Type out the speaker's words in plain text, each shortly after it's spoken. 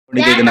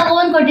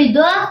ತಗೊಂಡ್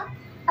ಕೊಟ್ಟಿದ್ದು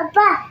ಅಪ್ಪ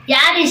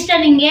ಯಾರು ಇಷ್ಟ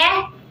ನಿಂಗೆ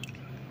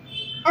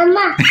ಅಮ್ಮ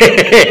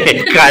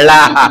ಕಳ್ಳ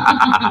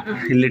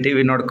ಇಲ್ಲಿ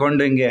ಟಿವಿ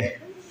ನೋಡ್ಕೊಂಡು ಹಿಂಗೆ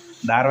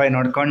ಧಾರಾವಾಹಿ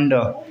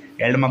ನೋಡ್ಕೊಂಡು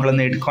ಎರಡು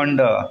ಮಕ್ಕಳನ್ನ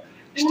ಇಟ್ಕೊಂಡು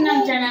ನಮ್ಮ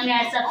ಚಾನಲ್ಗೆ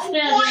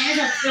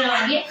ಸಬ್ಸ್ಕ್ರೈಬ್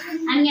ಆಗಿ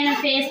ಹಂಗೆ ನಮ್ಮ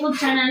ಫೇಸ್ಬುಕ್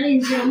ಚಾನಲ್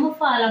ಇನ್ಸ್ಟಾಗ್ರಾಮ್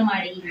ಫಾಲೋ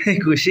ಮಾಡಿ.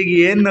 ಖುಷಿಗೆ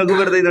ಏನ್ ನಗು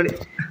ಬರ್ತೈತೆ ನೋಡಿ.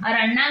 ಅವ್ರ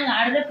ಅಣ್ಣಂಗ್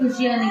ಆಡಿದ್ರೆ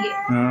ಖುಷಿ ಅವನಿಗೆ.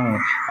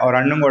 ಅವ್ರ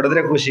ಅಣ್ಣಂಗೆ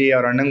ಹೊಡೆದ್ರೆ ಖುಷಿ,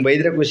 ಅವ್ರ ಅಣ್ಣಂಗೆ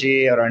ಬೈದ್ರೆ ಖುಷಿ,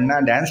 ಅವ್ರ ಅಣ್ಣ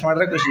ಡ್ಯಾನ್ಸ್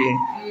ಮಾಡಿದ್ರೆ ಖುಷಿ,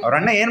 ಅವ್ರ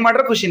ಅಣ್ಣ ಏನ್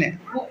ಮಾಡ್ರೆ ಖುಷಿನೇ.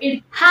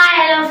 ಹಾಯ್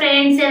ಹಲೋ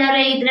ಫ್ರೆಂಡ್ಸ್,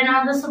 ಎಲ್ಲರೂ ಇದ್ರೆ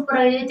ನಾವು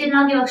ಸೂಪರ್ ಆಗಿರ್ತೀವಿ.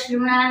 ನಾವು ಇವಾಗ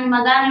ನನ್ನ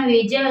ಮಗ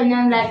ವಿಜಯ್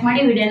ಒಂದೊಂದು ಲೈಕ್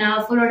ಮಾಡಿ ವಿಡಿಯೋನ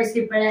ಫುಲ್ ನೋಡಿ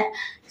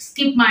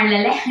ಸ್ಕಿಪ್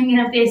ಮಾಡ್ಲಲ್ಲೇ ಹಂಗೆ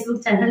ನಮ್ಮ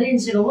ಫೇಸ್ಬುಕ್ ಚಾನಲ್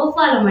ಇನ್ಸ್ಟಾಗ್ರಾಮ್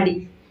ಫಾಲೋ ಮಾಡಿ.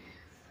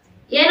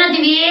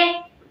 ಏನೋದಿವಿ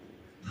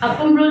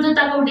ಅಪ್ಪನ Bluetooth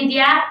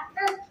ತಗೊಂಡಿದ್ಯಾ?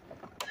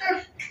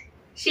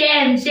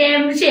 Shem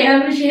Shem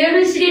Shem Shem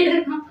Shem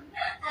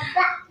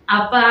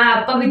ಅಪ್ಪ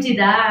ಅಪ್ಪ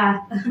ಬಿಚ್ಚಿದ.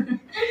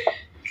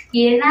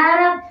 ಏನಾರ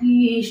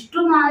ಎಷ್ಟು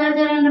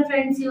ಮಾತಾಡ್ತಾರೆ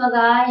ಫ್ರೆಂಡ್ಸ್ ಇವಾಗ.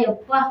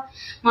 ಯಪ್ಪ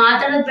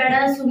ಮಾತಾಡೋದ್ ಬೇಡ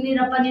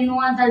ಸುಮ್ನಿರಪ್ಪ ನೀನು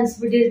ಅಂತ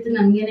ಅನ್ಸ್ಬಿಟ್ಟಿರ್ತೀನಿ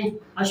ನಮ್ಗೇನೆ.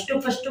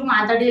 ಫಸ್ಟ್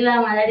ಮಾತಾಡಿಲ್ಲ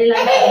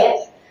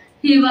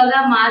ಇವಾಗ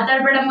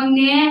ಮಾತಾಡ್ಬೇಡ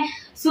ಮಗ್ನೆ,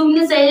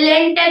 ಸುಮ್ನೆ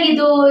ಸೈಲೆಂಟ್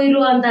ಆಗಿದು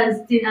ಇರು ಅಂತ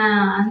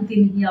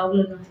ಅಂತೀನಿ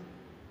ಯಾವಾಗ್ಲೂ.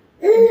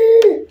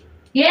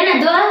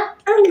 ಏನದು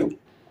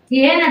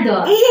ಏನದು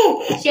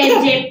Shem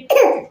Shem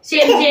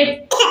Shem Shem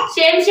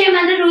Shem Shem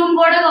ಅಂದ್ರೆ ರೂಮ್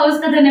ಬೋರ್ಡಾಗ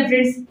ಅವಸ್ಕತಾನೆ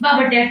ಫ್ರೆಂಡ್ಸ್. ಬಾ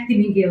ಬಟ್ಟೆ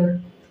ಹಾಕ್ತೀನಿ ಈಗ ಅವ್ರು.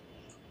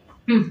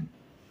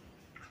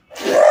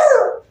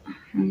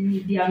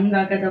 ಇದು ಹಂಗ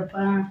ಹಾಕದಪ್ಪ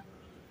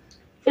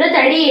ಇಲ್ಲ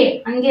ತಡಿ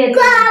ಹಂಗೆ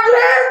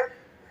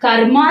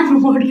ಕರ್ಮ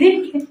ನೋಡ್ರಿ.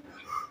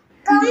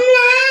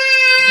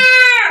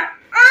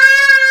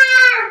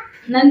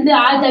 ನಂದು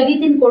ಆ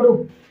ತೆಗಿತೀನಿ ಕೊಡು,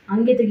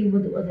 ಹಂಗೆ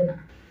ತೆಗಿಬೋದು ಅದನ್ನ.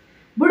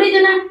 ಬಿಡು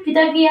ಇದನ್ನ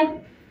ಕಿತಾಕಿಯ.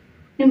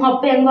 ನಿಮ್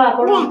ಅಪ್ಪ ಹೆಂಗೋ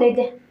ಹಾಕೊಡು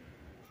ಅಂತೈತೆ.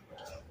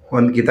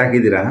 ಒಂದ್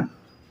ಕಿತಾಕಿದ್ದೀರಾ?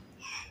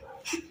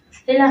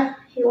 ಇಲ್ಲ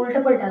ಈಗ ಉಲ್ಟಾ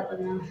ಪಲ್ಟ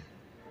ಹಾಕೋದು. ನಾನು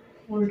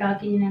ಉಲ್ಟಾ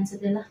ಹಾಕಿದ್ದೀನಿ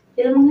ಅನ್ಸುತ್ತೆಲ್ಲ.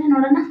 ಇಲ್ಲ ಮಗನೇ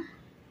ನೋಡೋಣ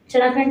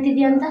ಚೆನ್ನಾಗಿ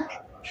ಕಾಣ್ತಿದ್ಯಾ ಅಂತ.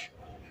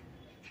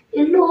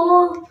 ಎಲ್ಲೋ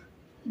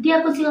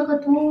ಇದ್ಯಾಕೋ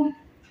ಸಿಗಾಕತ್ತು.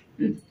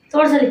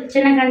 ತೋರ್ಸಲಿ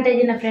ಚೆನ್ನಾಗಿ ಕಾಣ್ತಾ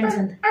ಇದ್ದೀನ ಫ್ರೆಂಡ್ಸ್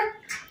ಅಂತ.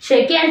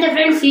 ಶೆಕೆ ಅಂತ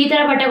ಫ್ರೆಂಡ್ಸ್ ಈ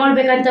ತರ ಬಟ್ಟೆಗಳು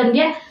ಬೇಕಂತ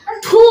ಅವ್ನಿಗೆ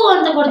ಥೂ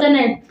ಅಂತ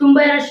ಕೊಡ್ತಾನೆ. ತುಂಬಾ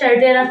ಇರೋ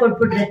ಶರ್ಟ್ ಏನೋ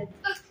ಕೊಟ್ಬಿಟ್ರೆ.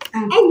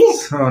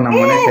 ಸೊ ನಮ್ಮ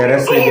ಮನೆ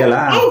ಟೆರೆಸ್ ಇದೆಯಲ್ಲ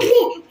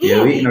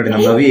ಹೆವಿ ನೋಡಿ.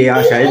 ನಮ್ಮ ರವಿ ಆ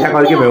ಶರ್ಟ್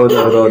ಹಾಕೋದಕ್ಕೆ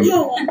ಬೆಳೆದವ್ರು.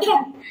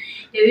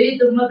 ಹೆವಿ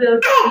ತುಂಬಾ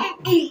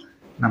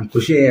ನಮ್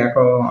ಖುಷಿ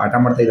ಯಾಕೋ ಆಟ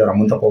ಮಾಡ್ತಾ ಇದ್ದವ್ರು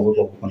ಅಮ್ಮನ್ ತಕ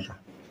ಹೋಗ್ಬೇಕು ಅಂತ.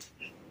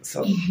 ಸೊ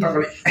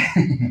ತಗೊಳ್ಳಿ.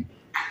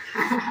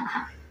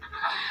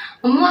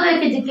 ಅಮ್ಮ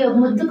ಬೇಕಿದ್ದಕ್ಕೆ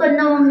ಮುದ್ದು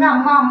ಕಂದವಂಗ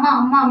ಅಮ್ಮ ಅಮ್ಮ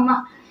ಅಮ್ಮ ಅಮ್ಮ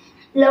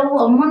ಲವ್.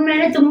 ಅಮ್ಮನ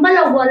ಮೇಲೆ ತುಂಬಾ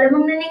ಲವ್ ಅಲ್ಲ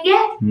ಮಮ್ಮಿ ನಿಂಗೆ?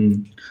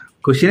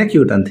 ಖುಷಿನೇ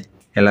ಕ್ಯೂಟ್ ಅಂತೆ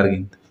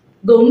ಎಲ್ಲರಿಗಿಂತ.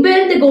 ಗೊಂಬೆ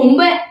ಅಂತೆ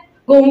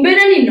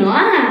ಗೊಂಬೆನ ನೀನು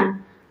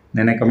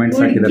ನೆನೆ ಕಮೆಂಟ್ಸ್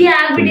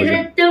ಆಗ್ಬಿಟ್ಟಿದ್ರೆ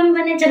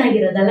ತುಂಬಾನೇ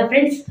ಚೆನ್ನಾಗಿರೋದಲ್ಲ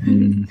ಫ್ರೆಂಡ್ಸ್.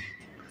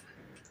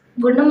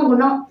 ಗುಂಡಮ್ಮ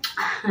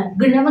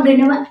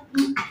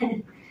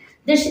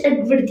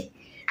ಬಿಡ್ತಿ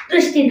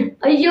ದೃಷ್ಟಿನ.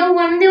 ಅಯ್ಯೋ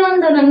ಒಂದೇ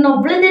ಒಂದು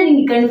ನನ್ನೊಬ್ಳದೇ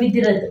ನಿಂಗೆ ಕಣ್ಣು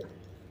ಬಿದ್ದಿರೋದು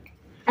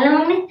ಅಲ್ಲ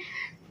ಮಗನೆ.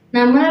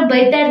 ನಮ್ಮನ್ನ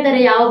ಬೈತಾ ಇರ್ತಾರೆ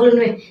ಯಾವಾಗ್ಲೂ,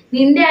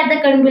 ನಿಂದೆ ಆದ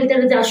ಕಣ್ಣು ಬೀಳ್ತಾ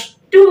ಇರೋದು.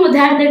 ಅಷ್ಟು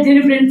ಮುದ್ದಾಡ್ತಾ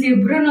ಇರ್ತೀವಿ ಫ್ರೆಂಡ್ಸ್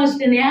ಇಬ್ರು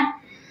ಅಷ್ಟೇನೆ.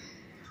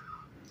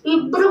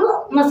 ಇಬ್ರಿಗೂ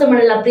ಮೋಸ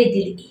ಮಾಡಲ್ಲ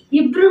ಪ್ರೀತಿಲಿ,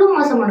 ಇಬ್ರಿಗೂ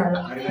ಮೋಸ ಮಾಡಲ್ಲ.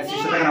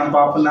 ನಮ್ಮ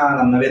ಪಾಪನ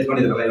ನಮ್ಮವೇ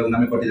ಎತ್ಕೊಂಡಿದ್ರಲ್ಲ, ಇವಾಗ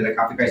ನಮಗೆ ಕೊಟ್ಟಿದ್ದಾರೆ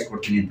ಕಾಫಿ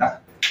ಕಾಯಿಸ್ಕೊಡ್ತೀನಿ ಅಂತ.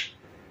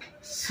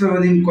 ಸೊ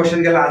ನಿಮ್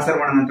ಕ್ವಶನ್ಗೆಲ್ಲ ಆನ್ಸರ್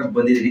ಮಾಡೋಣ ಅಂತ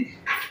ಬಂದಿದ್ದೀನಿ.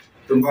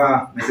 ತುಂಬಾ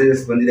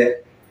ಮೆಸೇಜಸ್ ಬಂದಿದೆ.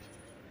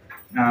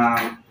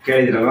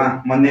 ಕೇಳಿದಿರಲ್ವಾ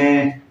ಮೊನ್ನೆ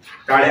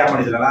ತಾಳೆ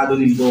ಹಾಕೊಂಡಿದ್ರಲ್ಲ, ಅದು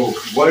ನಿಮ್ದು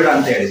ಗೋಲ್ಡ್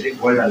ಅಂತ ಹೇಳಿದ್ರಿ.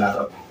 ಗೋಲ್ಡ್ ಅಲ್ಲ,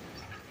 ಅದು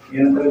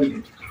ಏನಂತ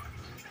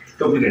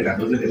ಡೂಪ್ಲಿಕೇಟ್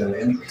ಅಲ್ಲ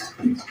ಏನು?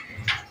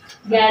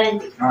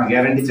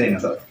 Guarantee chain.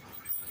 ಅದು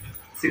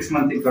 6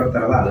 ಮಂತ್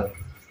ಕೊಡ್ತಾರಲ್ಲ ಅದು.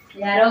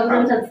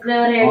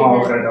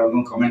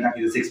 ಕಮೆಂಟ್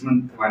ಹಾಕಿದ್ರು 6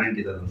 ಮಂತ್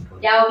ವಾರಂಟಿ ಅದು.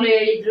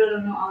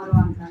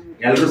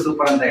 ಎಲ್ರು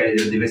ಸೂಪರ್ ಅಂತ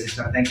ಹೇಳಿದ್ರು ದಿವ್ಯ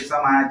sister. Thank you so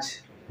much.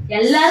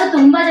 ಎಲ್ಲರೂ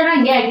ತುಂಬಾ ಜನ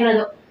ಹಂಗೆ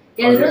ಹಾಕಿರೋದು.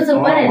 ಎಲ್ರು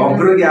ಸೂಪರ್.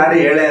 ಒಬ್ರಿಗೆ ಯಾರು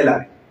ಹೇಳೇ ಇಲ್ಲ.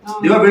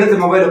 ದಿವ ಬೀಳುತ್ತೆ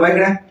ಮೊಬೈಲ್ ಬೈ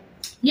ಕಡೆ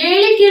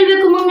ಹೇಳಿ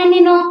ಕೇಳ್ಬೇಕು ಮಗನ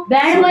ನೀನು.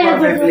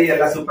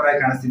 ಎಲ್ಲ ಸೂಪರ್ ಆಗಿ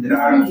ಕಾಣಿಸ್ತಿದ್ದೀರಾ.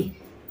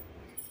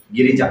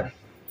 Girija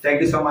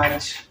thank you so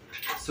much.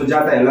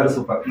 Sujata ಎಲ್ಲರೂ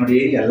ಸೂಪರ್. ನೋಡಿ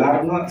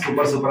ಎಲ್ಲಾರನ್ನು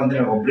ಸೂಪರ್ ಸೂಪರ್ ಅಂತ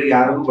ಒಬ್ರಿಗೆ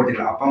ಯಾರಿಗೂ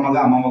ಕೊಟ್ಟಿಲ್ಲ. ಅಪ್ಪ ಮಗ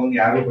ಅಮ್ಮ ಮಗಂಗೆ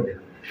ಯಾರಿಗೂ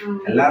ಕೊಟ್ಟಿಲ್ಲ.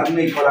 ಎಲ್ಲಾರನ್ನೂ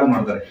ಈಕ್ವಲ್ ಆಗಿ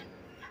ನೋಡ್ತಾರೆ.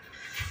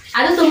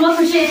 ಅದು ತುಂಬಾ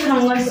ಖುಷಿ ಆಯ್ತು.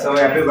 So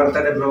happy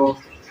birthday bro.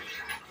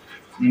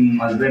 ನಿಮ್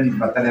ಹಸ್ಬೆಂಡ್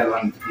ಬರ್ತಡೇ ಅಲ್ವಾ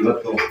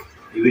ಇವತ್ತು?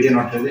 ಈ ವಿಡಿಯೋ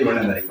ನೋಡ್ತಾ ಇದ್ದೆ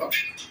 7ನೇ ತಾರೀಕು.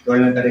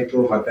 7ನೇ ತಾರೀಕು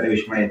ಬರ್ತಡೇ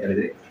ವಿಶ್ ಮಾಡಿ ಅಂತ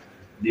ಹೇಳಿದ್ರಿ.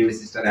 ದಿವ್ಯ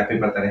ಸಿಸ್ಟರ್ ಹ್ಯಾಪಿ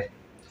ಬರ್ತಡೇ.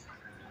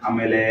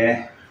 ಆಮೇಲೆ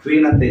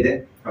ಕ್ವೀನ್ ಅಂತ ಇದೆ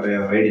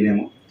ಐಡಿ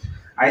ನೇಮು.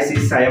 I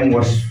am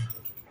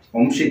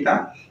ವಂಶಿತಾ.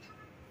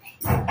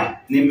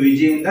 ನಿಮ್ಮ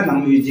ವಿಜಿಯಿಂದ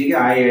ನಮ್ಮ ವಿಜಿಗೆ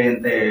ಆಯ್ ಹೇಳಿ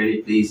ಅಂತ ಹೇಳಿ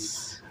ಪ್ಲೀಸ್.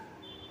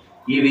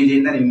 ಈ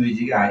ವಿಜಿಯಿಂದ ನಿಮ್ಮ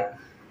ವಿಜಿಗೆ ಆಯ್.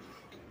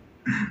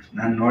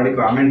 ನಾನು ನೋಡಿ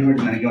ಕಾಮೆಂಟ್ ನೋಡಿ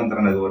ನನಗೆ ಒಂಥರ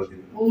ನಗು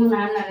ಬರ್ತಿದೆ.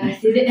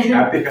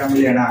 ಹ್ಯಾಪಿ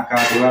ಫ್ಯಾಮಿಲಿ ಅಣ್ಣ, ಅಕ್ಕ,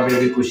 ದುವಾ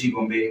ಬೇಬಿ, ಖುಷಿ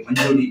ಗೊಂಬೆ,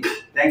 ಮಂಜುಡಿ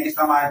thank you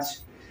so much.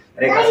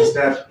 Rekha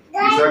sister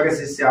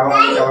ಸಿಸ್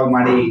ಯಾವಾಗ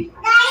ಮಾಡಿ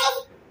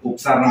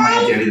ಉಪ್ಸಾರನ ಮಾಡಿ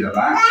ಅಂತ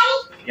ಹೇಳಿದ್ರಲ್ಲ,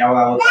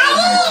 ಯಾವಾಗ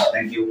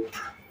thank you.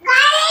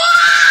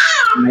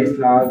 Nice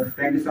log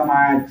thank you so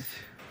much.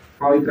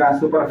 Pavithra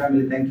super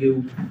family thank you.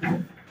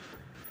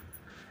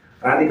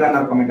 Radhika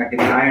ನಾವು ಕಮೆಂಟ್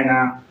ಹಾಕಿದ್ದೆ. ಹಾಯ್ ಅಣ್ಣ,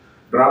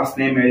 ಡ್ರಾಪ್ಸ್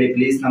ನೇಮ್ ಹೇಳಿ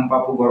ಪ್ಲೀಸ್. ನಮ್ಮ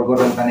ಪಾಪು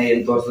ಗೊರ್ಗೊರ್ ಅಂತಾನೆ,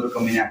 ಎಲ್ಲಿ ತೋರಿಸಿದ್ರು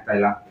ಕಮ್ಮಿನೇ ಆಗ್ತಾ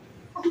ಇಲ್ಲ.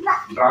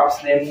 ಡ್ರಾಪ್ಸ್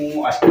ನೇಮು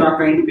ಅಷ್ಟಾ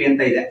ಕೈಂಡ್ ಪಿ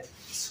ಅಂತ ಇದೆ.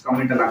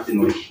 ಕಮೆಂಟ್ ಅಲ್ಲಿ ಹಾಕ್ತೀನಿ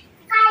ನೋಡಿ.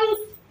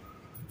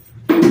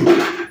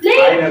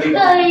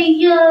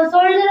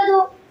 ತೊಳೆದಿರೋದು.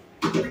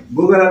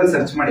 ಗೂಗಲ್ ಅಲ್ಲಿ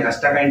ಸರ್ಚ್ ಮಾಡಿ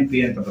ಅಷ್ಟಕೈಂಡ್ ಪಿ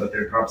ಅಂತ ಬರುತ್ತೆ,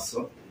 ಡ್ರಾಪ್ಸ್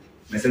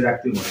ಮೆಸೇಜ್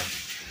ಆಗ್ತೀವಿ ನೋಡಿ.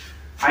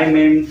 ಐ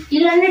ಮೇನ್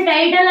ಇಲ್ಲಂದ್ರೆ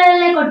ಟೈಟಲ್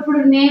ಅಲ್ಲೇ ಕೊಟ್ಬಿಡು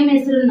ನೇಮ್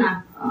ಹೆಸರನ್ನ.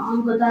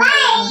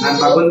 ನನ್ನ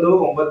ಮಗಂದು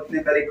 9ನೇ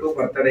ತಾರೀಕು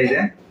ಬರ್ತಡೇ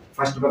ಇದೆ,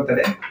 ಫಸ್ಟ್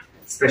ಬರ್ತಡೇ.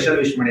 ಸ್ಪೆಷಲ್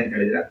ವಿಶ್ ಮಾಡಿ ಅಂತ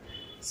ಹೇಳಿದ್ರೆ,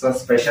 ಸೊ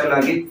ಸ್ಪೆಷಲ್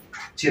ಆಗಿ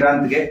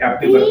ಚಿರಾಂತ್ಗೆ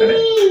ಹ್ಯಾಪಿ ಬರ್ತಡೇ.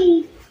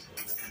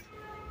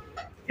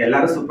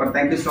 ಎಲ್ಲರೂ super,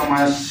 thank you so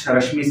much.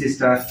 Rashmi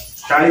sister,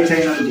 ತಾಳಿ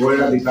ಚೈನ್ ಅದು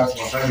ಗೋಲ್ಡ್ ಬಿಕಾಸ್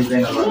ಹೊಸ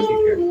ಡಿಸೈನ್ ಅಲ್ಲ,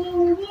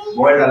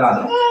 ಗೋಲ್ಡ್ ಅಲ್ಲ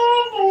ಅದು.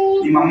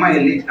 ನಿಮ್ಮಮ್ಮ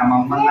ಎಲ್ಲಿ? ನಮ್ಮ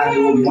ಅಮ್ಮನ್ನ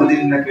ನೀವು 3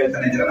 ದಿನದಿಂದ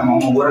ಕೇಳ್ತಾನೆ ಇದ್ದೀರಾ.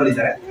 ನಮ್ಮಮ್ಮ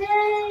ಊರಲ್ಲಿದ್ದಾರೆ.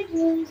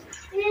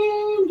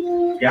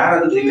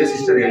 ಯಾರದು ದಿವ್ಯ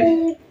ಸಿಸ್ಟರ್ ಹೇಳಿ,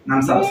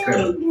 ನಮ್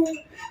ಸಬ್ಸ್ಕ್ರೈಬರ್.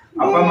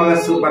 ಅಪ್ಪ ಮಗ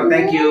ಸೂಪರ್,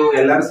 ಥ್ಯಾಂಕ್ ಯು.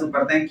 ಎಲ್ಲರೂ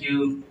ಸೂಪರ್, ಥ್ಯಾಂಕ್ ಯು.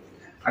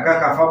 ಅಕ್ಕ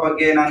ಕಫ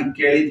ಬಗ್ಗೆ ನಾನು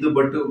ಕೇಳಿದ್ದು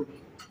ಬಟ್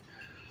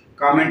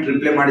ಕಾಮೆಂಟ್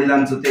ರಿಪ್ಲೈ ಮಾಡಿಲ್ಲ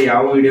ಅನ್ಸುತ್ತೆ.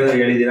 ಯಾವ ವಿಡಿಯೋ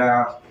ಹೇಳಿದೀರಾ?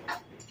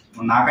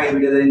 4-5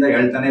 ವಿಡಿಯೋದಿಂದ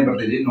ಹೇಳ್ತಾನೆ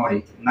ಬರ್ತಿದ್ವಿ ನೋಡಿ.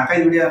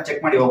 4-5 ವಿಡಿಯೋ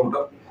ಚೆಕ್ ಮಾಡಿ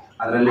ಹೋಗ್ಬಿಟ್ಟು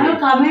ಅದರಲ್ಲಿ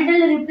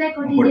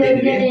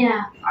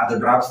ಅದು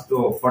ಡ್ರಾಪ್ಸ್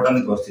ಫೋಟೋನ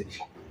ತೋರಿಸ್ತಿದ್ವಿ.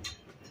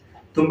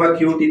 ತುಂಬಾ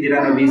ಕ್ಯೂಟ್ ಇದ್ದೀರಾ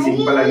ನವಿ,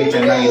 ಸಿಂಪಲ್ ಆಗಿ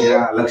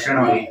ಚೆನ್ನಾಗಿದ್ದೀರಾ,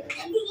 ಲಕ್ಷಣವಾಗಿ.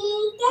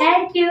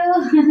 Thank you.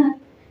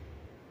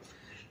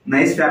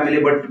 Nice family,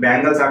 but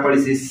bangles ಹಾಕೊಳ್ಳಿ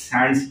ಸಿಸ್.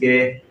 ಹ್ಯಾಂಡ್ಸ್ಗೆ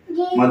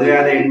ಮದುವೆ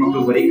ಆದ ಹೆಣ್ಮಕ್ಳು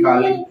ಬರೀ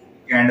ಕಾಲ್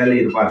ಕ್ಯಾಂಡಲ್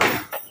ಇರಬಾರ್ದು.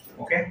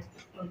 ಓಕೆ,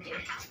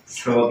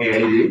 ಸೊ ಓಕೆ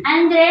ಹೇಳಿದ್ವಿ.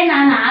 ಅಂದ್ರೆ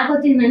ನಾನು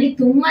ಹಾಕೋತೀನಿ, ನನಗೆ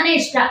ತುಂಬಾನೇ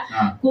ಇಷ್ಟ.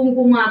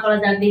 ಕುಂಕುಮ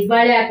ಹಾಕೊಳ್ಳೋದಾಗ್ಲಿ,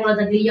 ಬಳೆ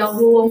ಹಾಕೊಳ್ಳೋದಾಗ್ಲಿ,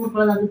 ಯಾವ್ದು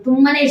ಹಾಕೊಳ್ಳೋದಾಗ್ಲಿ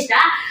ತುಂಬಾನೇ ಇಷ್ಟ.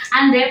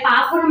 ಅಂದ್ರೆ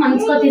ಪಾಪನ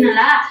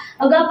ಮನ್ಸ್ಕೋತೀನಲ್ಲ,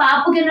 ಆಗ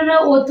ಪಾಪಗೇನಾರ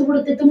ಒತ್ತು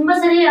ಬಿಡುತ್ತೆ. ತುಂಬಾ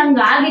ಸರಿ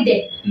ಹಂಗಾಗಿದೆ.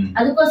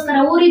 ಅದಕ್ಕೋಸ್ಕರ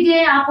ಊರಿಗೆ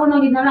ಹಾಕೊಂಡ್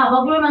ಹೋಗಿದ್ನಲ್ಲ,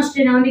 ಅವಾಗ್ಲೂ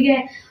ಅಷ್ಟೇ ಅವನಿಗೆ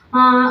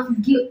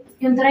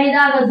ಒಂಥರ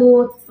ಇದಾಗದು,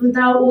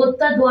 ಒಂಥರ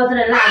ಒತ್ತದ್ದು ಆತರ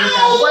ಎಲ್ಲ ಆಗುತ್ತೆ.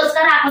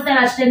 ಅದಕ್ಕೋಸ್ಕರ ಹಾಕೋತಾರೆ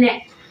ಅಷ್ಟೇನೆ.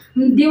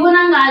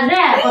 ದಿವನಂಗ ಆದ್ರೆ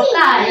ಪಕ್ಕ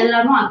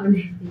ಎಲ್ಲಾನು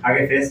ಹಾಕೊಂಡೆ.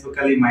 ಹಾಗೆ ಫೇಸ್ಬುಕ್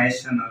ಅಲ್ಲಿ ಮಹೇಶ್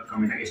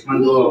ಕಮೆಂಟ್ ಆಗಿ, ಎಷ್ಟು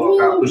ಮಂದಿ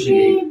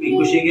ಖುಷಿಗೆ ಈ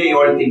ಖುಷಿಗೆ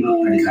 7 ತಿಂಗಳು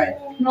ನಡೀತಾ ಇದೆ.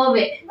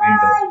 ನೋವೇ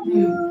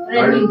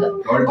ರನ್ನಿಂಗ್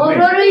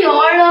ಒಬ್ಬೊಬ್ರು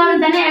 7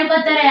 ಅಂತಾನೆ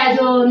ಹೇಳ್ಕೊತಾರೆ.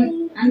 ಅದು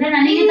ಅಂದ್ರೆ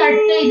ನನಗೆ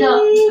ತಟ್ಟು ಇದು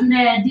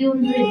ಅಂದ್ರೆ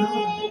ದಿವ್ನ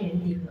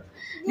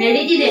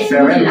ನಡೀತಿದೆ.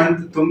 7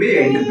 ಮಂತ್ ತುಂಬಿ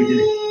 8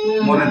 ಬಿದ್ದಿದೆ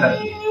 3ನೇ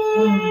ತಾರೀಕಿಗೆ.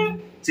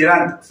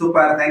 ಚಿರಾಂತ್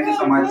super, thank you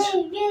so much.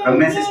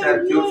 Ramesh sister,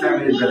 cute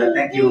family brother,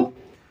 thank you.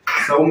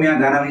 Soumya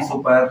Ganavi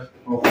super.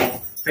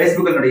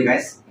 Facebook ಅಲ್ಲಿ ನೋಡಿ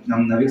ಗೈಸ್,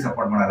 ನಮ್ ನವಿಗೆ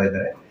ಸಪೋರ್ಟ್ ಮಾಡೋರು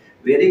ಇದ್ದಾರೆ.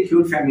 Very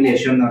cute family.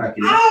 ಯಶವಂತ್ ಅವ್ರು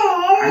ಹಾಕಿದ್ರು,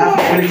 ಅಣ್ಣ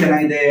ಫ್ಯಾಮಿಲಿ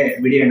ಚೆನ್ನಾಗಿದೆ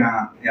ಬಿಡಿ ಅಣ್ಣ,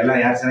 ಎಲ್ಲ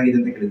ಯಾರು ಚೆನ್ನಾಗಿದೆ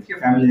ಅಂತ ಕೇಳಿದಕ್ಕೆ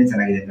ಫ್ಯಾಮಿಲಿನೇ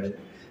ಚೆನ್ನಾಗಿದೆ ಅಂತ ಹೇಳಿದ್ರೆ.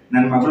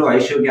 ನನ್ನ ಮಗಳು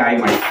ಐಶುಗೆ ಆಯ್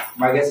ಮಾಡಿ.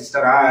 ಭಾಗ್ಯ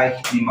ಸಿಸ್ಟರ್ ಆಯ್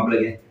ನಿಮ್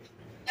ಮಗಳಿಗೆ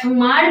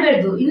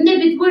ಮಾಡ್ಬೇಡ್ದು, ಹಿಂದೆ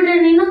ಬಿದ್ಬಿಟ್ರೆ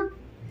ನೀನು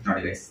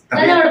ನೋಡಿ ಗೈಸ್.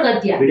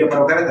 ವಿಡಿಯೋ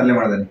ಮಾಡ್ಬೇಕಾದ್ರೆ ತಲೆ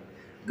ಮಾಡ್ದಾನೆ.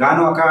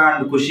 ಗಾನು ಅಕ್ಕ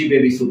ಅಂಡ್ ಖುಷಿ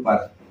ಬೇಬಿ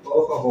ಸೂಪರ್.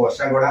 ಓಹೋ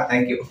ವರ್ಷಗೌಡ,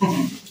 ಥ್ಯಾಂಕ್ ಯು.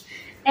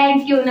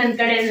 Thank you. ನನ್ನ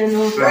ಕಡೆ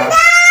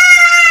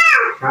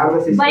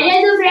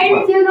ಬೈಯೋದು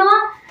ಫ್ರೆಂಡ್ಸ್, ಇವನು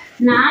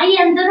ನಾಯಿ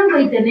ಅಂತಾನು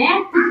ಬೈತಾನೆ,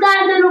 ಕುತ್ತ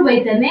ಅಂತಾನು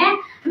ಬೈತಾನೆ,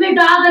 ಆಮೇಲೆ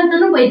ಡಾಗ್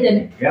ಅಂತಾನು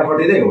ಬೈತಾನೆ.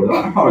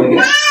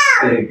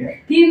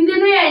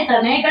 ಹಿಂದಿನೂ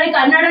ಹೇಳ್ತಾನೆ, ಈ ಕಡೆ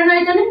ಕನ್ನಡನೂ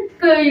ಹೇಳ್ತಾನೆ,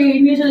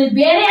 ಇಂಗ್ಲಿಷ್ ಅಲ್ಲಿ.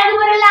 ಬೇರೆ ಯಾರು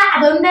ಬರಲ್ಲ,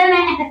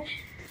 ಅದೊಂದೇನೆ.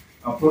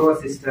 ಅಪೂರ್ವ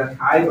ಸಿಸ್ಟರ್,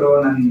 ಹಾಯ್ ಬ್ರೋ,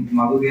 ನನ್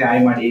ಮಗುಗೆ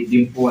ಹಾಯ್ ಮಾಡಿ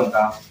ಡಿಂಪು ಅಂತ.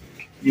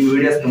 ನಿಮ್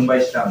ವಿಡಿಯೋಸ್ ತುಂಬಾ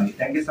ಇಷ್ಟ ಅವನಿಗೆ,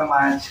 thank you so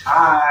much.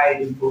 Hi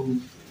Dimpu.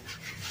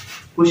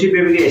 ಖುಷಿ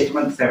ಬೇಬಿಗೆ ಎಷ್ಟು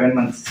ಮಂತ್? 7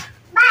 ಮಂತ್ಸ್.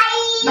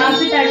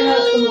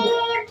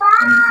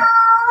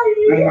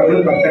 ನನ್ನ ಮಗಳು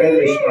ಬರ್ತಡೇ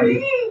ವಿಶ್ ಮಾಡಿ.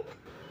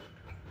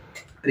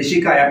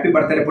 ರಿಷಿಕಾ ಹ್ಯಾಪಿ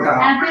ಬರ್ತಡೇ ಪುಟ.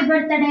 Happy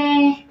birthday.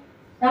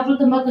 ಮಕ್ಕಳು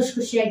ತುಂಬಾ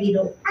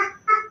ಖುಷಿಯಾಗಿರೋ.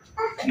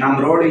 ನಮ್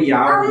ರೋಡ್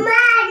ಯಾವ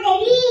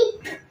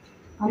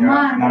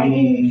ನಮ್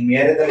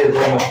ಏರಿಯಾದಲ್ಲಿ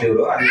ಇರೋ ಮಕ್ಕಳು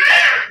ಇವರು.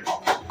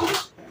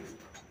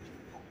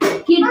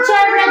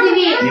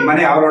 ನಿಮ್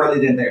ಮನೆ ಯಾವ ರೋಡ್ ಅಲ್ಲಿ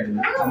ಇದೆ ಅಂತ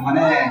ಹೇಳಿದ್ರು. ನಮ್ಮ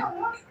ಮನೆ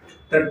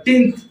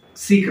 13th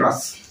C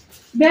ಕ್ರಾಸ್.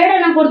 ಬೇಡ,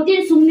 ನಾನು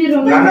ಕೊಡ್ತೀನಿ, ಸುಮ್ಮನಿರು.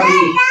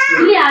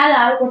 ಇಲ್ಲಿ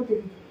ಹಾಲು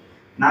ಕೊಡ್ತೀನಿ.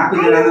 4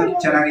 ಜನ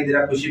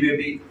ಚೆನ್ನಾಗಿದ್ದೀರಾ. ಖುಷಿ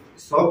baby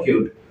so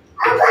cute.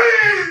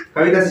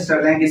 Kavita sister,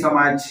 thank you so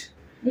much.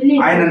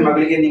 ಆಯ್, ನನ್ನ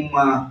ಮಗಳಿಗೆ ನಿಮ್ಮ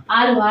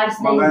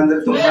ಮಗ ಅಂದ್ರೆ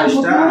ತುಂಬಾ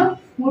ಇಷ್ಟ.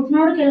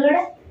 ಮುಟ್ನೋಡು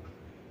ಕೆಳಗಡೆ.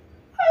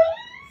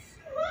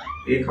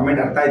 ಈ ಕಮೆಂಟ್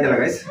ಅರ್ಥ ಆಯ್ತಲ್ಲ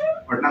ಗೈಸ್?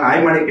 ಒಟ್ನಲ್ಲಿ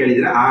ಆಯ್ ಮಾಡಿ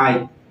ಕೇಳಿದ್ರೆ ಆಯ್.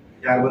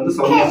 ಯಾರು ಬಂದು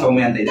ಸೌಮ್ಯ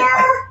ಸೌಮ್ಯ ಅಂತ ಇದೆ.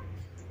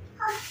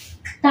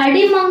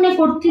 ತಡಿ ಮಗನೆ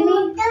ಕೊಡ್ತೀನಿ.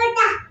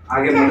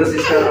 ಹಾಗೆ ಮಧು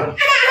ಸಿಸ್ಟರ್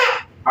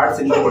ಹಾರ್ಟ್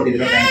ಸಿಂಬಲ್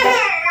ಕೊಟ್ಟಿದ್ರು, ಥ್ಯಾಂಕ್ ಯು.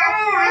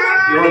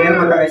 ಇವಾಗ ಏನ್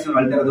ಗೊತ್ತಾ ಗೈಸ್, ನಾವು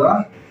ಹೇಳ್ತಿರೋದು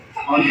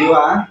ಅವ್ನ ಜೀವ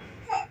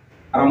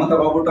ರಮತ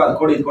ಹೋಗ್ಬಿಟ್ಟು ಅದ್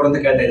ಕೊಡು ಇದ್ ಕೊಡು ಅಂತ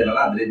ಕೇಳ್ತಾ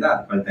ಇದ್ದಾರಲ್ಲ, ಅದರಿಂದ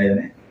ಅದ್ ಕಳ್ತಾ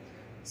ಇದ್ದಾನೆ.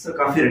 ಸೊ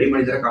ಕಾಫಿ ರೆಡಿ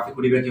ಮಾಡಿದ್ರೆ ಕಾಫಿ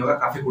ಕುಡಿಬೇಕು ಇವಾಗ.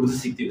 ಕಾಫಿ ಕುಡಿದು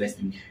ಸಿಗ್ತೀವಿ ಗೈಸ್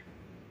ನಿಮ್ಗೆ.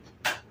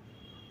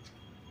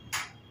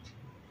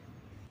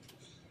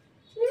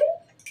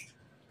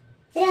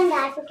 ಹೆಂಗ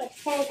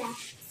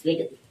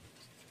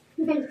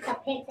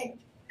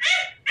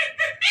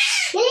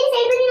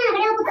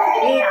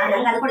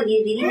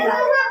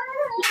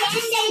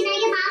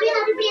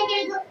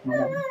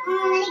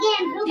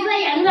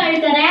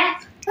ಹೇಳ್ತಾರೆ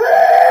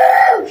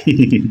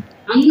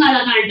ಹಂಗಲ್ಲ,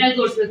 ಕರೆಕ್ಟಾಗಿ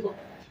ತೋರ್ಸ್ಬೇಕು.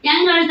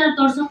 ಹೆಂಗ ಹೇಳ್ತಾರೆ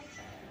ತೋರ್ಸು.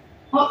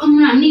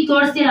 ಅನ್ನಿಗೆ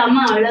ತೋರಿಸ್ತೀರ ಅಮ್ಮ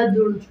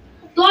ಅಳೋದು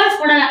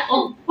ತೋರ್ಸ್ಕೊಡಲ್ಲ,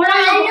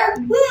 ಕೊಡಲ್ಲ.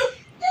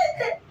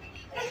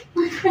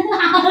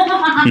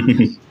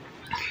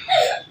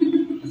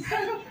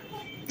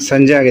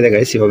 ಸಂಜೆ ಆಗಿದೆ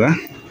ಗೈಸ್, ಇವಾಗ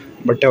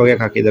ಬಟ್ಟೆ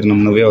ಒಗೆಯಕ್ಕೆ ಹಾಕಿದ್ದಾರೆ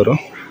ನಮ್ಮ ನವಿ ಅವರು.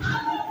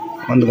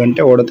 1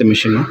 ಗಂಟೆ ಓಡುತ್ತೆ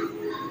ಮಿಷಿನ್ನು.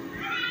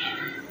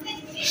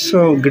 ಸೊ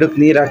ಗಿಡಕ್ಕೆ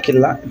ನೀರು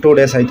ಹಾಕಿಲ್ಲ, 2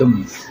 ಡೇಸ್ ಆಯಿತು,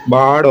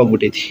 ಬಾಡ್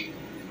ಹೋಗ್ಬಿಟ್ಟೈತಿ.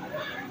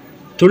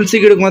 ತುಳಸಿ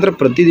ಗಿಡಕ್ಕೆ ಮಾತ್ರ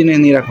ಪ್ರತಿದಿನ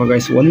ನೀರು ಹಾಕಬೇಕು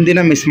ಗೈಸ್. ಒಂದಿನ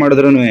ಮಿಸ್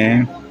ಮಾಡಿದ್ರೂ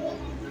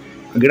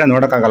ಗಿಡ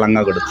ನೋಡೋಕ್ಕಾಗಲ್ಲ,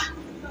 ಹಂಗಾಗ್ಬಿಡುತ್ತೆ.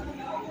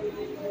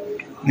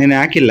 ನೀನು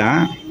ಹಾಕಿಲ್ಲ,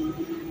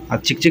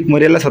 ಅದು ಚಿಕ್ಕ ಚಿಕ್ಕ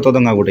ಮರಿಯೆಲ್ಲ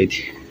ಸತ್ತೋದಂಗೆ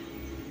ಆಗ್ಬಿಟ್ಟೈತಿ.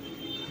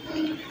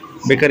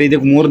 ಬೇಕಾದ್ರೆ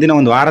ಇದಕ್ಕೆ 3 ದಿನ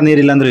 1 ವಾರ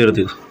ನೀರಿಲ್ಲ ಅಂದರೂ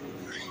ಇರ್ತಿದ್ದು.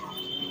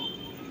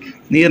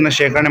 ನೀರನ್ನ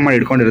ಶೇಖರಣೆ ಮಾಡಿ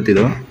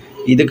ಇಟ್ಕೊಂಡಿರ್ತಿದ್ದು.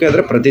 ಇದಕ್ಕೆ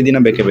ಆದರೆ ಪ್ರತಿದಿನ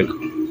ಬೇಕೇ ಬೇಕು.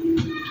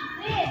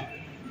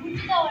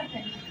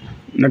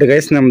 ನೋಡಿ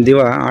ಗೈಸ್, ನಮ್ಮ ದಿವ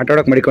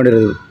ಆಟಾಡೋಕೆ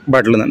ಮಡಿಕೊಂಡಿರೋದು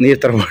ಬಾಟ್ಲನ್ನ, ನೀರು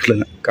ತರೋ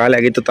ಬಾಟ್ಲನ್ನ ಖಾಲಿ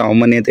ಆಗಿತ್ತು.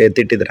 ಅಮ್ಮನೇ ಅಂತ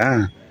ಎತ್ತಿಟ್ಟಿದ್ರಾ,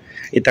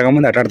 ಇದು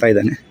ತಗೊಂಬಂದು ಆಟಾಡ್ತಾ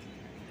ಇದ್ದಾನೆ.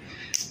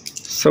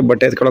 ಸೊ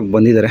ಬಟ್ಟೆ ಎತ್ಕೊಳಕ್ಕೆ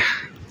ಬಂದಿದ್ದಾರೆ.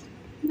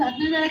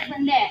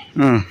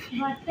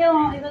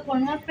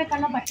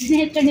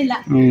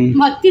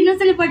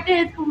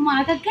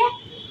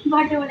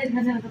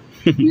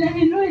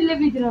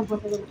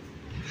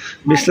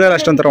 ಬಿಸಿಲಲ್ಲಿ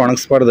ಅಷ್ಟೊಂಥರ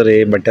ಒಣಗಿಸ್ಬಾರ್ದು ರೀ,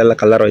 ಬಟ್ಟೆ ಎಲ್ಲ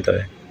ಕಲರ್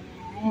ಹೋಯ್ತವೆ.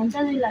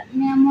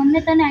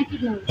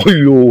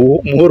 ಅಯ್ಯೋ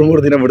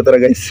 3 ದಿನ ಬಿಡ್ತಾರೆ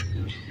ಗೈಸ್.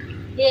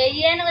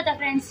 ಏನು ಗೊತ್ತಾ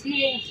ಫ್ರೆಂಡ್ಸ್,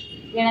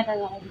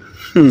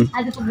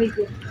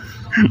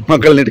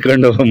 ಮಕ್ಕಳನ್ನ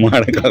ಇಟ್ಕೊಂಡು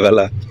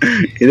ಮಾಡೋಕ್ಕಾಗಲ್ಲ,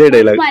 ಇದೇ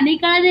ಡೈಲಾಗ್. ಮನೆ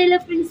ಕಳದೇ ಇಲ್ಲ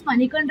ಫ್ರೆಂಡ್ಸ್,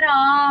 ಮನೆ ಕಂಡ್ರ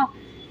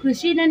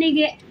ಖುಷಿ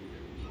ನನಗೆ.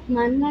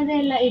 ಮನ್ಗದೇ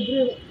ಇಲ್ಲ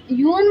ಇಬ್ರು.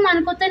 ಇವನ್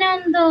ಮನ್ಕೋತಾನೆ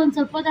ಒಂದು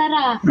ಸ್ವಲ್ಪ ದಾರ,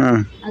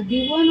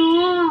 ಅದಿವನು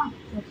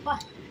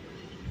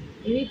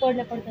ಹೆವಿ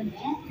ಕೊಡ್ಲೆ ಕೊಡ್ತಾನೆ.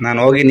 ನಾನು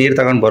ಹೋಗಿ ನೀರು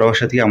ತಗೊಂಡು ಬರೋ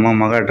ಅಷ್ಟೊತ್ತಿಗೆ ಅಮ್ಮ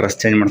ಮಗ ಡ್ರೆಸ್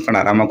ಚೇಂಜ್ ಮಾಡ್ಕೊಂಡು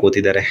ಆರಾಮಾಗಿ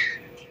ಕೂತಿದ್ದಾರೆ.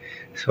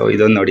 ಸೊ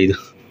ಇದೊಂದು ನೋಡಿ, ಇದು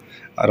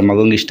ಅವ್ರ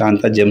ಮಗಂಗೆ ಇಷ್ಟ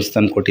ಅಂತ ಜೆಮ್ಸ್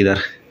ತಂದು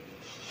ಕೊಟ್ಟಿದ್ದಾರೆ.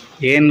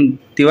 ಏನು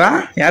ತಿವಾ,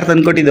 ಯಾರು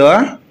ತಂದು ಕೊಟ್ಟಿದ್ದು?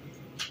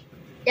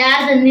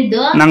 ಯಾರು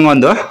ತಂದಿದ್ದು?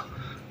 ನಂಗೊಂದು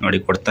ನೋಡಿ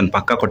ಕೊಡ್ತಾನೆ,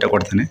 ಪಕ್ಕ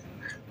ಕೊಡ್ತಾನೆ.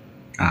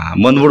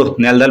 ಬಂದ್ಬಿಡು,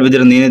 ನೆಲದಲ್ಲಿ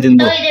ಬಿದ್ದಿರೋ ನೀನೇ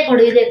ತಿಂದು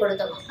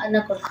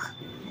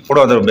ಕೊಡು,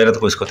 ಅದ್ರ ಬೇರೆ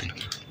ಕೂಸ್ಕೋತೀನಿ.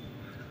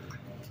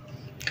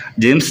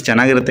 ಜೇಮ್ಸ್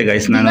ಚೆನ್ನಾಗಿರುತ್ತೆ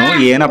ಗೈಸ್. ನಾನು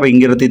ಏನಪ್ಪ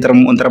ಹಿಂಗಿರುತ್ತೆ, ಈ ಥರ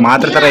ಒಂಥರ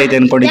ಮಾತ್ರ ಥರ ಐತೆ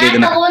ಅನ್ಕೊಂಡಿದ್ದೆ.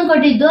 ಇದನ್ನ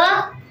ಕೊಟ್ಟಿದ್ದು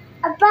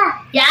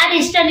ಯಾರು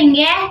ಇಷ್ಟ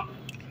ನಿಂಗೆ?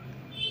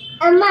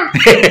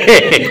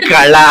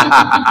 ಕಳ್ಳ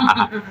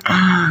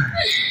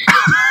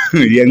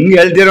ಹೆಂಗ್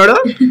ಹೇಳ್ತೀಯ ನೋಡು.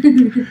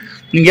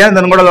 ನಿಂಗೆ ಏನು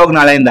ತಂದ್ಕೊಡಲ್ಲ, ಹೋಗಿ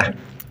ನಾಳೆಯಿಂದ.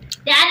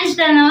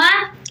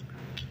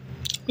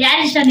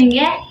 ಯಾರಿಷ್ಟ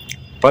ನಿಂಗೆ?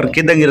 ಪರ್ಕ್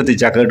ಇದ್ದಂಗೆ ಇರುತ್ತೆ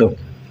ಚಾಕ್ಲೇಟು.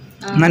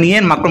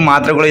 ನನಗೇನು ಮಕ್ಳು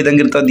ಮಾತ್ರೆಗಳು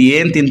ಇದ್ದಂಗೆ ಇರ್ತದೆ,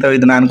 ಏನು ತಿಂತಾವೆ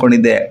ಇದನ್ನ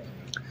ಅನ್ಕೊಂಡಿದ್ದೆ.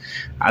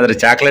 ಆದರೆ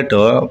ಚಾಕ್ಲೇಟು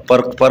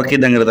ಪರ್ಕ್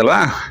ಇದ್ದಂಗೆ ಇರುತ್ತಲ್ವಾ,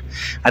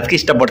 ಅದಕ್ಕೆ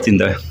ಇಷ್ಟಪಟ್ಟು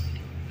ತಿಂತವೆ.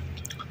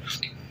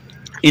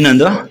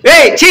 ಇನ್ನೊಂದು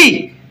ಛೀ.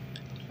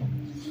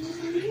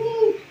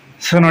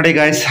 ಸೊ ನೋಡಿ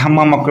ಗಾಯ್ಸ್, ಅಮ್ಮ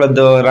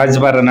ಮಕ್ಕಳದ್ದು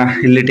ರಾಜಭಾರನ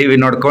ಇಲ್ಲಿ ಟಿ ವಿ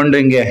ನೋಡ್ಕೊಂಡು,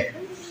 ಹಿಂಗೆ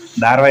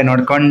ಧಾರಾವಾಹಿ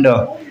ನೋಡ್ಕೊಂಡು,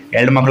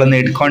 2 ಮಕ್ಕಳನ್ನು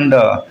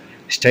ಇಟ್ಕೊಂಡು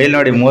ಸ್ಟೈಲ್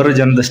ನೋಡಿ, 3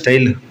 ಜನದ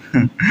ಸ್ಟೈಲ್.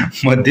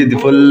 ಮದ್ದಿದ್ದು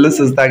ಫುಲ್ಲು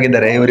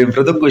ಸುಸ್ತಾಗಿದ್ದಾರೆ.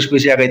 ಇವರಿಬ್ರದ್ದು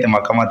ಖುಷಿ ಆಗೈತೆ.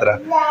 ಮಕ್ಕ ಮಾತ್ರ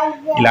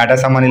ಇಲ್ಲಿ ಆಟ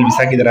ಸಾಮಾನು ಇಲ್ಲಿ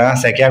ಬಿಸಾಕಿದಾರ.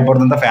 ಸೆಕೆ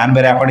ಆಗ್ಬಾರ್ದು ಅಂತ ಫ್ಯಾನ್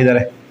ಬೇರೆ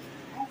ಹಾಕೊಂಡಿದ್ದಾರೆ.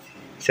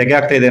 ಸೆಕೆ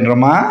ಆಗ್ತಾ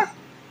ಇದೇನ್ರಮ್ಮ?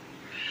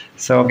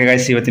 ಸೊ ಓಕೆ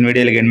ಗಾಯ್ಸ್, ಇವತ್ತಿನ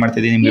ವಿಡಿಯೋಲಿ ಎಂಡ್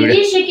ಮಾಡ್ತಿದ್ದೀನಿ. ನಿಮ್ಮ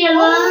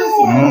ವಿಡಿಯೋ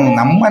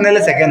ನಮ್ಮ ಮನೇಲೆ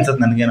ಸೆಕೆ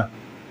ಅನ್ಸುತ್ತೆ ನನಗೇನು.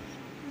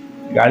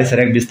 ಗಾಳಿ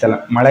ಸರಿಯಾಗಿ ಬೀಸ್ತಲ್ಲ,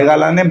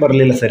 ಮಳೆಗಾಲನೇ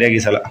ಬರಲಿಲ್ಲ ಸರಿಯಾಗಿ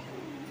ಈ ಸಲ.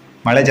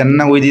 ಮಳೆ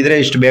ಚೆನ್ನಾಗಿ ಉಯ್ದಿದ್ರೆ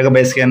ಇಷ್ಟು ಬೇಗ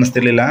ಬೇಸಿಗೆ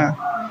ಅನ್ನಿಸ್ತಿರ್ಲಿಲ್ಲ.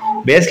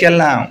 ಬೇಸಿಗೆ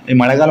ಅಲ್ಲ, ಈ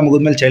ಮಳೆಗಾಲ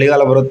ಮುಗಿದ್ಮೇಲೆ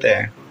ಚಳಿಗಾಲ ಬರುತ್ತೆ,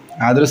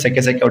 ಆದರೂ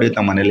ಸೆಕೆ ಹೊಡೆಯುತ್ತೆ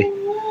ನಮ್ಮ ಮನೇಲಿ.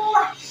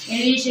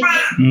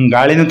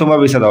 ಗಾಳಿನೂ ತುಂಬ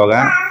ಬೀಸೋದು ಅವಾಗ.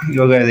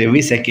 ಇವಾಗ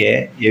ಹೆವಿ ಸೆಕೆ,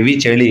 ಹೆವಿ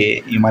ಚಳಿ.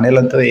 ಈ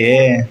ಮನೇಲಂತೂ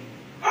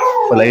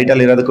ಫುಲ್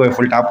ಲೈಟಲ್ಲಿ ಇರೋದಕ್ಕೂ,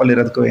 ಫುಲ್ ಟಾಪಲ್ಲಿ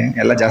ಇರೋದಕ್ಕೂ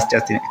ಎಲ್ಲ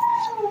ಜಾಸ್ತಿನೇ.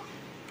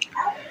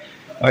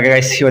 ಓಕೆ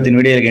ಗೈಸ್, ಇವತ್ತಿನ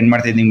ವಿಡಿಯೋ ಎಂಡ್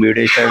ಮಾಡ್ತಿದ್ದೀನಿ. ನಿಮ್ಮ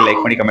ವಿಡಿಯೋ ಇಷ್ಟ ಲೈಕ್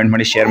ಮಾಡಿ, ಕಮೆಂಟ್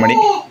ಮಾಡಿ, ಶೇರ್ ಮಾಡಿ.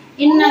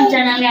 ಇನ್ನು ನಮ್ಮ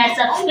ಚಾನಲ್ಗೆ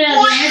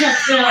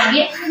ಸಬ್ಸ್ಕ್ರೈಬ್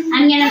ಆಗಿ,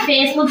 ಹಂಗೆ ನಮ್ಮ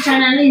ಫೇಸ್ಬುಕ್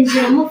ಚಾನಲ್,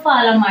 ಇನ್ಸ್ಟಾಗ್ರಾಮ್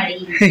ಫಾಲೋ ಮಾಡಿ.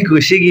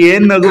 ಖುಷಿಗೆ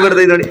ಏನು ನಗು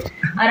ಬರ್ತೈತೆ ನೋಡಿ.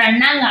 ಅವ್ರ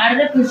ಅಣ್ಣಂಗೆ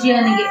ಆಡಿದ್ರೆ ಖುಷಿ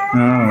ಅವನಿಗೆ.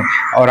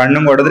 ಅವ್ರ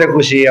ಅಣ್ಣಂಗೆ ಹೊಡೆದ್ರೆ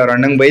ಖುಷಿ, ಅವ್ರ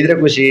ಅಣ್ಣಂಗೆ ಬೈದ್ರೆ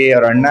ಖುಷಿ,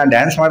 ಅವ್ರ ಅಣ್ಣ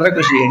ಡ್ಯಾನ್ಸ್ ಮಾಡಿದ್ರೆ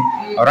ಖುಷಿ,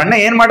 ಅವ್ರ ಅಣ್ಣ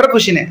ಏನು ಮಾಡ್ರೆ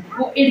ಖುಷಿನೇ.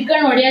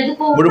 ಹಿಡ್ಕೊಂಡು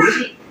ಹೊಡೆಯೋದಕ್ಕೂ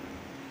ಖುಷಿ.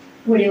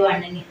 ಹೊಡೆಯುವ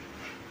ಅಣ್ಣಗೆ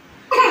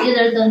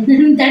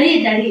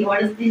ತಡಿ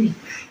ಹೊಡೆಸ್ತೀನಿ.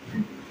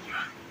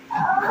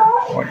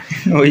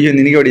 ಅಯ್ಯೋ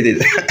ನಿನಗೆ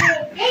ಹೊಡಿತಿದ್ದೆ.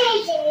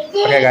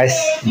 ಓಕೆ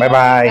ಗಾಯ್ಸ್, ಬಾಯ್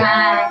ಬಾಯ್.